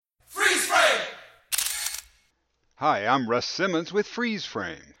Hi, I'm Russ Simmons with Freeze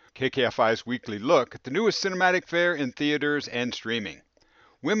Frame, KKFI's weekly look at the newest cinematic fare in theaters and streaming.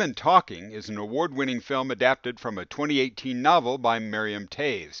 Women Talking is an award-winning film adapted from a 2018 novel by Miriam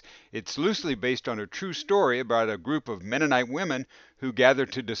Toews. It's loosely based on a true story about a group of Mennonite women who gather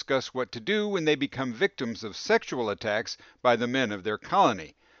to discuss what to do when they become victims of sexual attacks by the men of their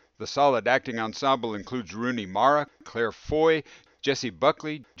colony. The solid acting ensemble includes Rooney Mara, Claire Foy, Jessie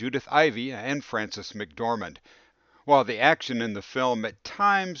Buckley, Judith Ivey, and Frances McDormand. While the action in the film at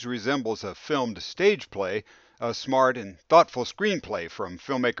times resembles a filmed stage play, a smart and thoughtful screenplay from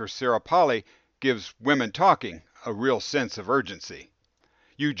filmmaker Sarah Polley gives Women Talking a real sense of urgency.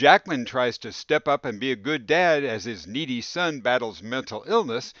 Hugh Jackman tries to step up and be a good dad as his needy son battles mental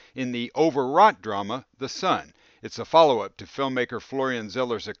illness in the overwrought drama The Son. It's a follow-up to filmmaker Florian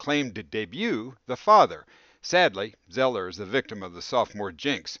Zeller's acclaimed debut, The Father. Sadly, Zeller is the victim of the sophomore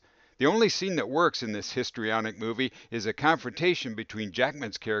jinx. The only scene that works in this histrionic movie is a confrontation between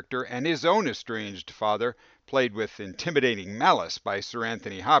Jackman's character and his own estranged father, played with intimidating malice by Sir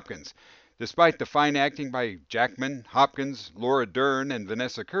Anthony Hopkins. Despite the fine acting by Jackman, Hopkins, Laura Dern, and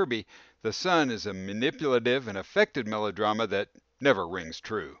Vanessa Kirby, The Son is a manipulative and affected melodrama that never rings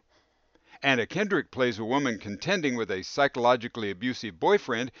true. Anna Kendrick plays a woman contending with a psychologically abusive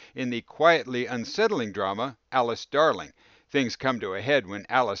boyfriend in the quietly unsettling drama Alice Darling. Things come to a head when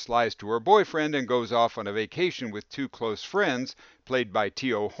Alice lies to her boyfriend and goes off on a vacation with two close friends, played by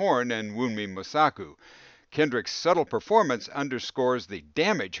Tio Horn and Wunmi Mosaku. Kendrick's subtle performance underscores the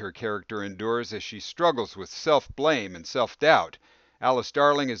damage her character endures as she struggles with self-blame and self-doubt. Alice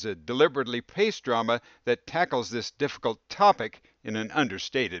Darling is a deliberately paced drama that tackles this difficult topic in an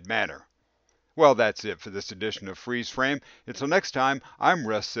understated manner. Well, that's it for this edition of Freeze Frame. Until next time, I'm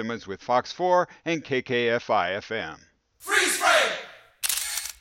Russ Simmons with Fox 4 and KKFI FM. Freeze frame!